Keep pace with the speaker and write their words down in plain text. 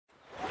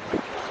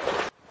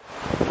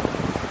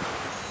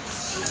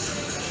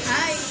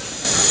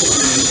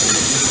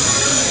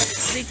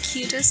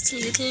cutest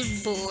little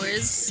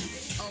boars.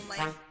 Oh my.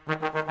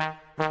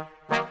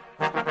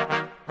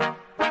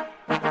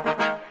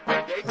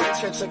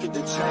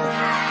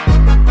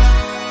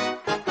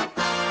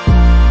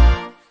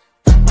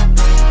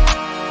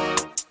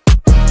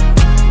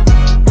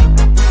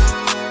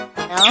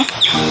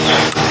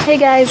 Hey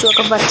guys,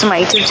 welcome back to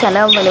my YouTube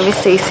channel. My name is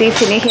Stacy.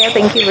 If you're new here,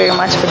 thank you very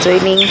much for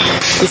joining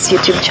this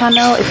YouTube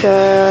channel. If you're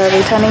a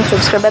returning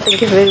subscriber,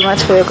 thank you very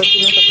much for your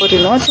continued support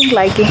in watching,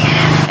 liking,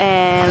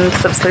 and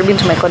subscribing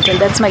to my content.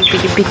 That's my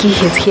piggy.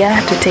 He's here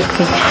to take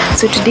me.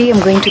 So today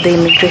I'm going to the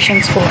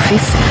immigration's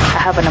office. I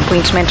have an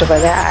appointment over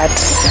there at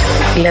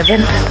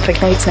 11.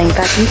 Right now it's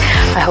 9:30.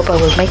 I hope I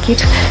will make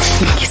it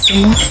in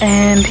Kisumu.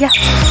 And yeah,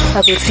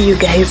 I will see you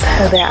guys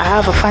there. I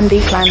have a fun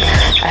day planned.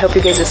 I hope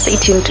you guys will stay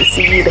tuned to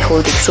see the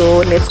whole day. So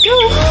let's go.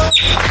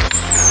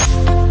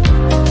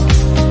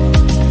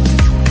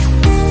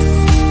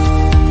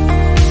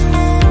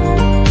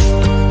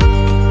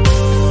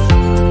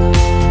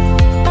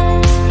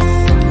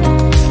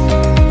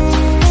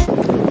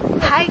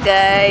 Hi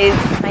guys,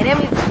 my name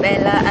is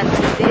Bella and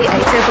today I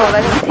take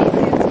over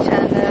Stacy's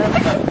channel.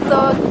 So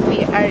we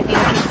are in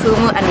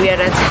Kisumu and we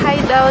are at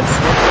Hideout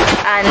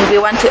and we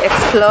want to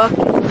explore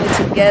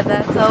Kisumu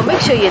together. So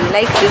make sure you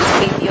like this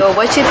video,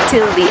 watch it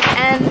till the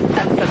end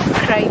and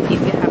subscribe if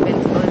you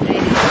haven't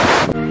already.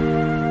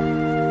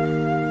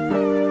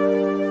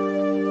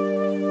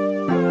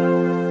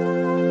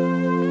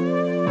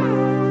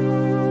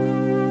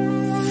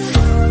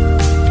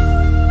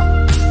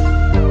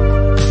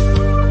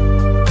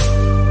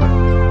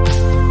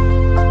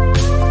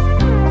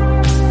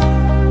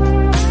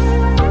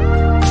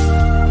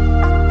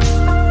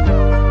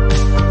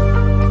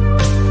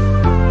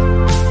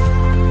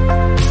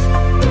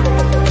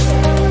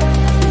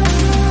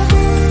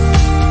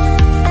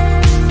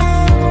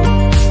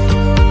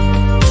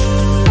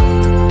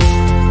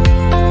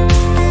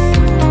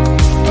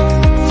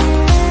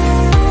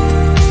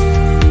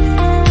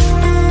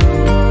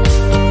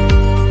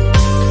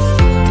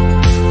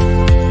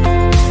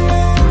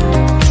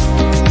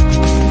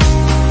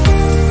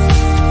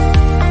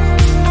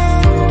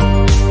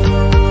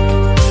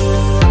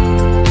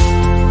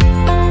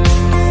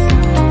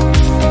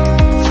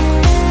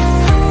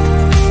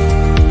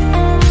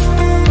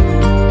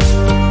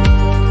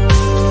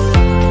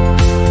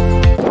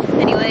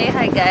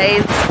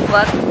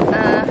 Welcome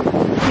back.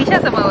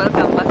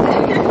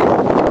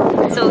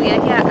 So we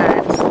are here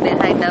at the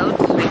Hideout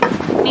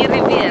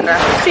Riviera.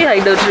 See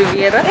Hideout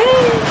Riviera?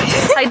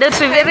 Hideout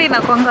Riviera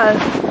inakwanga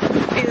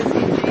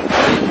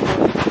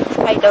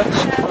Hideout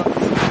Resort.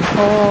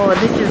 Oh,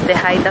 this is the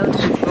Hideout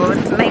Resort.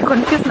 Na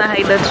confused na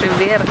Hideout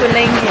Riviera.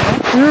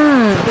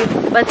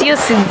 But hiyo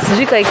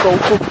sijui iko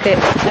huko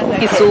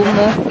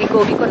Kisumu.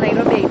 Iko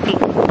Nairobi I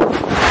think.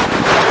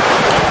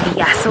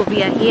 Yeah, so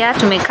we are here.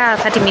 Tumekaa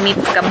 30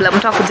 minutes kabla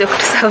mtu akuje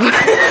kutuserve.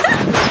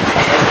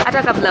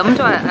 Hata kabla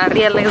mtu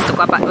realize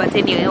tuko hapa, but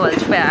anyway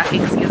walitupea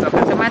excuse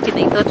wakasema ati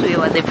they thought we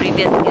were the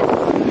previous guests.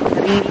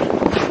 Really?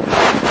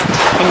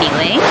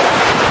 Anyway,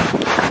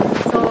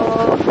 so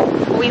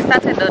we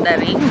started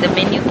ordering. The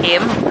menu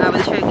came. I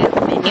will show you guys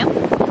the menu.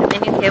 The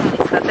menu came. We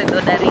started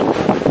ordering,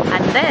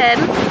 and then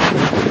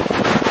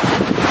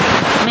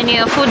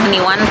menu of food ni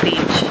one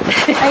page.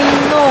 I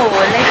know,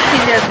 like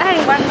seriously,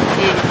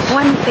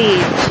 one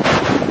page.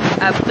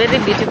 A very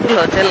beautiful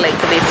hotel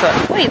like this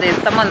one. Wait,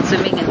 there's someone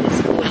swimming in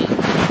this pool.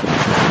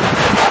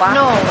 Wow.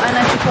 No,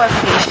 anachukua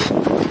fish.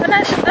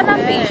 Ana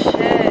fish.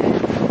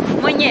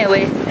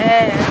 Mwenyewe.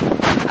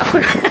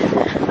 Hakuna.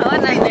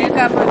 Hawana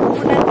Nimeweka hapa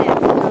kuna net.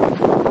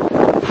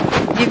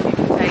 Give me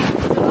time.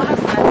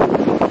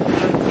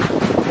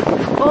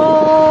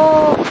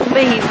 Oh,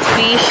 but he's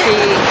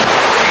fishing.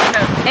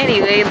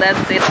 Anyway,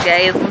 that's it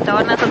guys.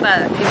 Mtaona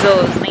sasa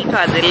hizo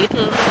zinaitwa the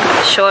little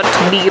short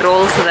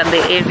B-rolls za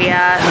the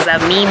area, za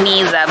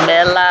Mini, za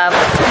Bella.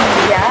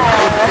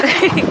 Yeah.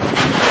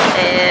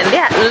 And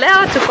yeah,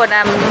 leo tuko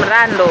na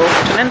mrando.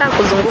 Tunaenda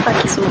kuzunguka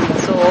Kisumu.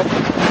 So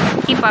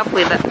keep up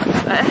with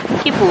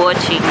keep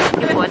watching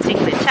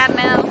the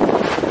channel.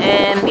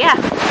 And yeah,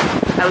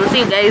 I will see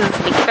you guys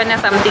nikifanya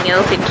something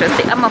else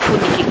interesting. Ama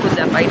food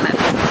ikikuja finally.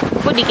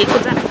 Food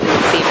ikikuja,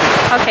 we'll see.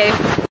 Okay.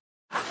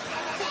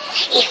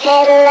 You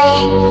said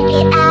let's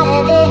get out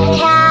of this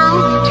town,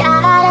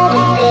 drive out of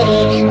the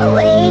city,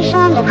 away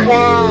from the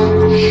crowd.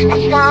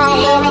 I saw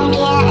him and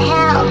can't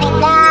help me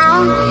now,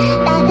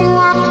 nothing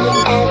like you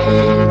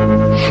ever.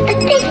 But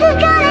this is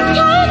gonna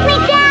take me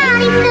down.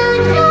 He's so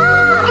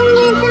tall and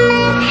handsome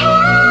as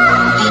hell.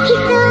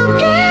 He's so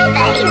bad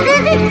but he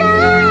does it so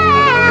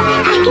well.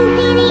 I can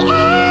see the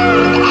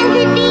end as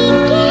it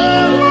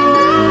begins. My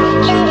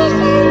last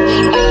condition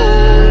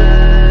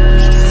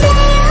is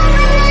stay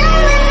over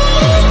with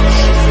me.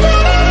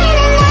 Standing in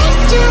a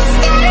nice dress,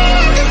 staring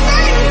at the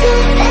sun to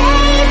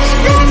fade.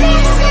 Red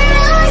lips and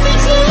rosy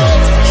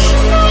cheeks.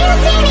 Say you'll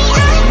see me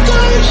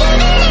again,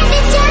 even if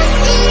it's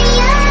just in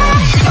your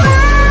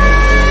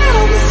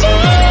wild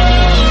street.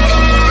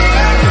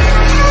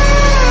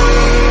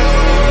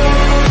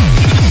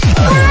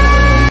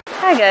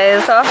 Hi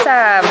guys, so after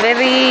a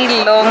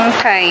very long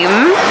time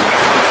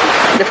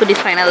the food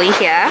is finally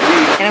here,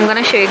 and I'm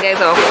gonna show you guys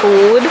our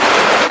food.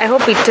 I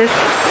hope it tastes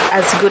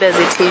as good as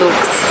it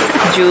looks.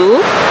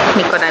 Juu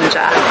niko na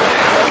njaa.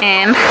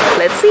 And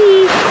let's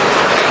see.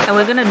 And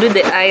we're gonna do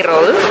the eye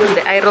roll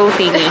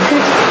thingy.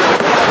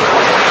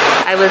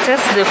 I will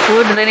test the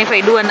food, then if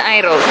I do an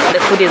eye roll, the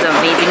food is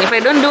amazing. If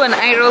I don't do an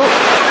eye roll,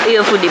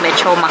 your food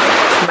imechoma.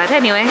 But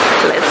anyway,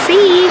 let's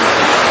see.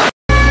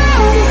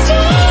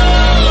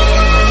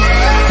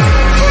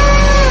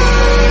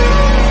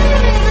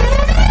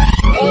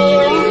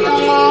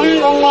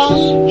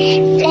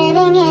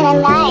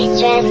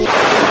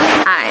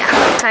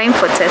 Time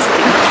for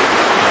testing.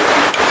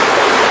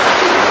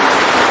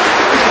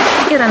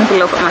 Iran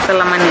pulo kwa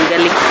masala mani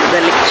garlic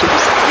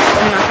chips.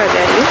 Unaka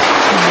garlic.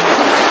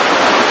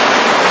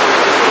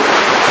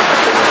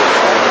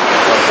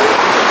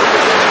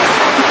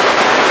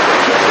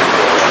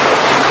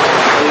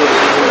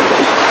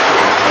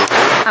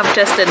 I've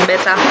tasted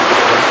better.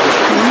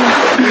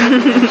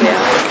 Yeah.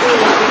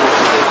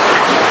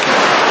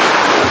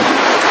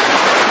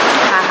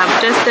 I have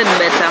tasted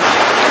better.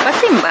 But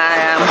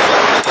simbaya,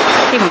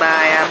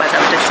 but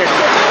I've tasted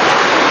better.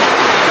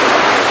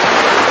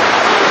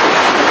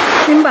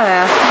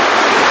 Simbaya.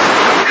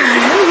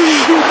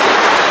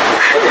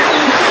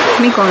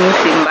 Niko ni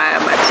simbaya,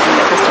 but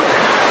nimetested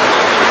better.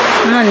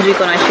 Nanjui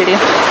kona shiri.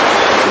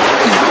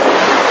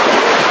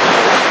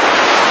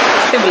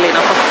 Civil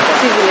enough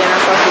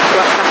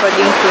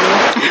according to me.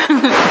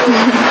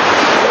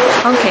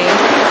 Okay.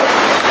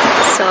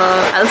 So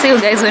I'll see you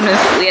guys when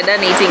we are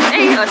done eating.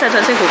 Hey, wacha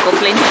ku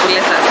complain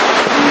kule sasa.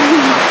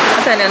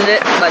 Hata niende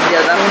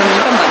bajia zangu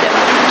nimpa moja.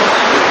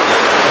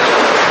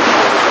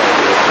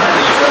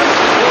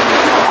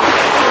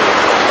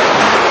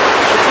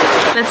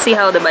 Let's see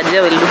how the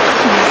bajia will do.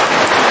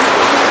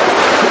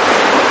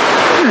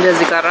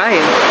 Just karai.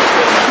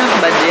 Not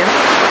bajia.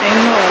 I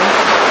know.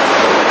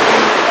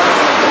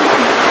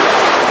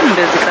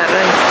 Just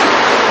karai.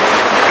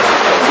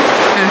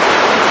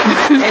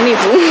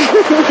 Anywho.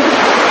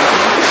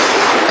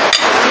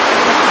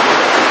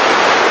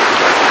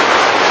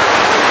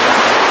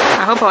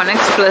 I hope our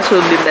next place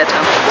will be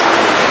better.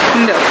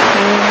 No.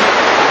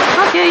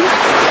 Okay.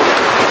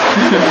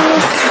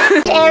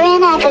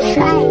 Staring at the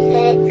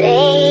sunset,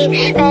 babe.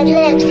 Red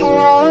lips and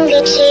rosy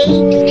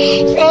cheeks.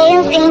 Say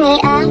you'll see me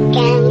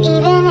again,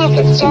 even if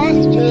it's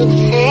just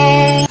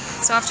return.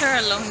 So after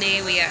a long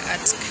day, we are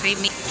at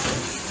Creamy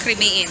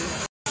Inn.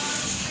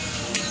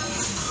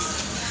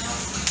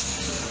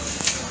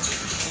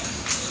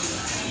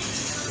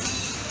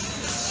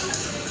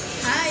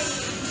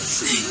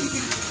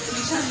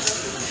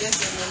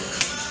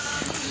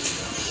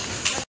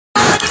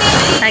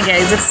 Hi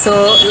guys,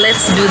 so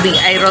let's do the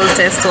eye roll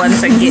test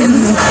once again.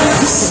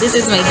 This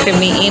is my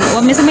Creamy Inn.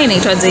 Wamesema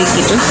inaitwaje hii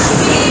kitu?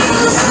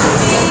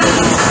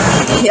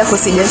 Yako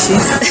sijashi.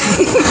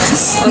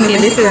 Okay,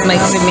 this is my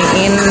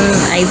Creamy Inn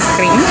ice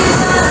cream.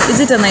 Is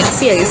it an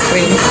ice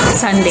cream?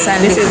 Sunday.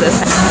 This is a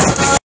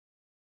Sunday.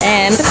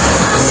 And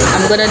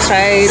I'm gonna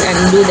try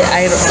and do the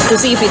eye roll to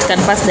see if it can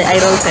pass the eye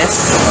roll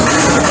test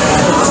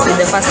with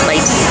the first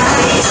bite.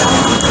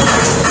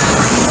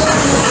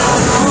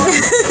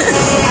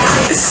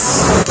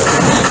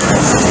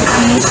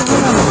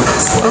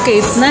 Okay,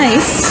 it's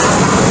nice,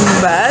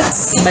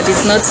 but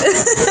it's not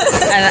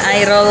an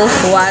eye roll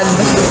one.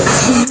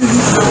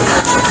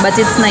 But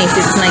it's nice.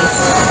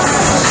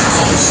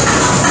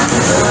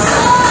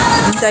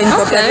 Can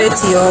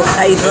incorporate your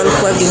eye roll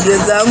kwa video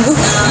zangu.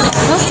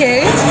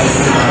 Okay,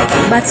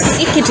 but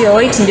ikiti your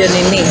white ndio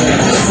nini?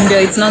 Ndio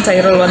it's not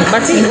eye roll one.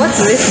 But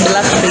what's this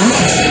black thing?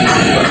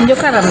 Ndio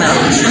caramel.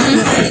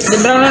 The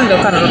brown one ndio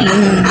caramel.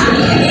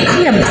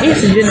 Yeah,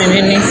 it's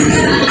nini,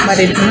 but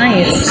it's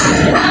nice.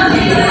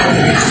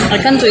 I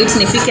can't wait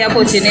nifike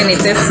hapo chini ni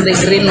test the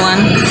green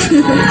one.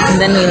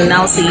 And then we'll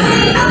now see.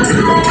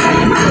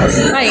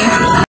 Bye.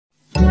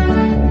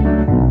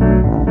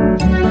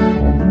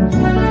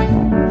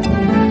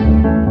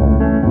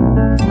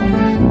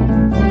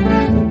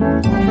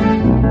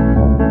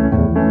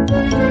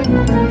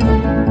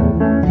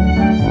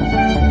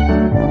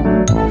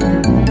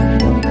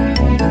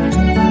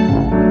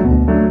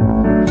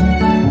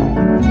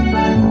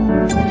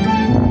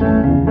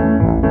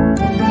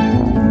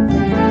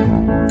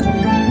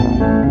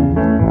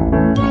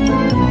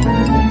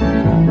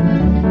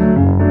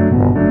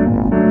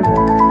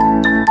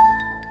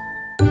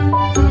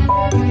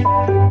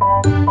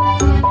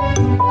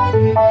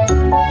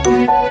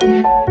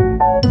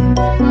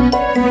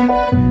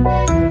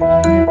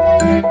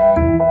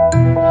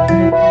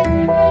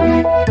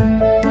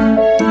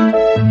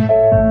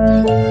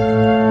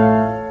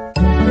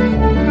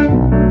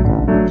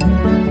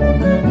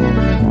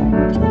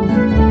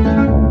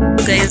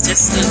 Guys,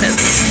 just look at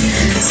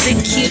the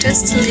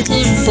cutest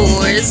little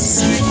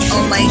boars.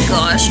 Oh my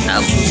gosh,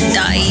 I'm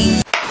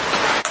dying.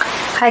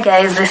 Hi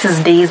guys, this is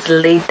days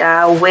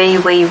later, way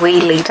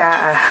later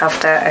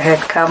after I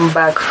had come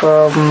back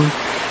from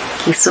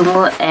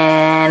Kisumu,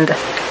 and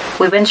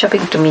we went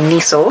shopping to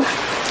Miniso,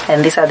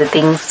 and these are the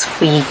things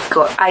these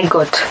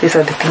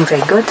are the things I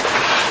got.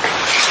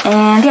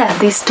 And yeah,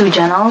 these two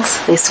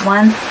journals. This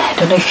one, I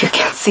don't know if you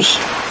can see.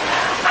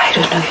 I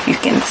don't know if you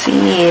can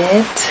see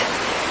it.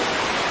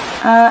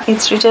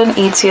 It's written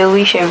 "It's your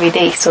wish every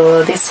day."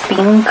 So this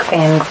pink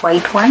and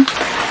white one,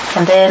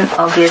 and then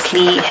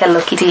obviously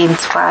Hello Kitty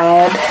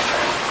inspired.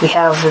 We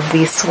have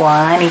this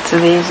one. It's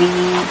very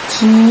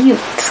cute.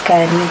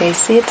 Can you guys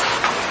see it?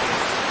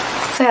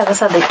 So yeah,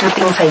 those are the two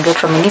things I got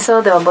from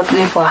Miniso. They were both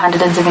going for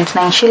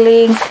 179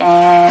 shillings,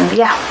 and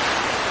yeah,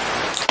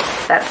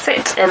 that's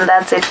it. And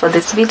that's it for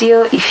this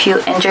video. If you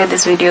enjoyed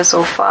this video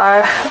so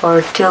far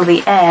or till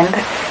the end,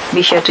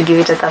 be sure to give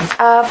it a thumbs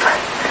up.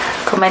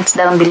 Comment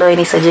down below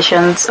any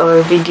suggestions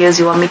or videos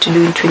you want me to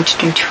do in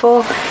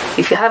 2024.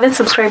 If you haven't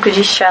subscribed to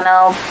this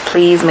channel,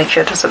 please make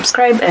sure to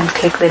subscribe and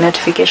click the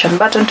notification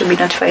button to be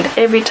notified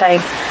every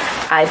time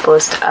I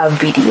post a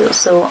video.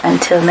 So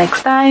until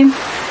next time,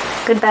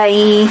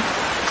 goodbye.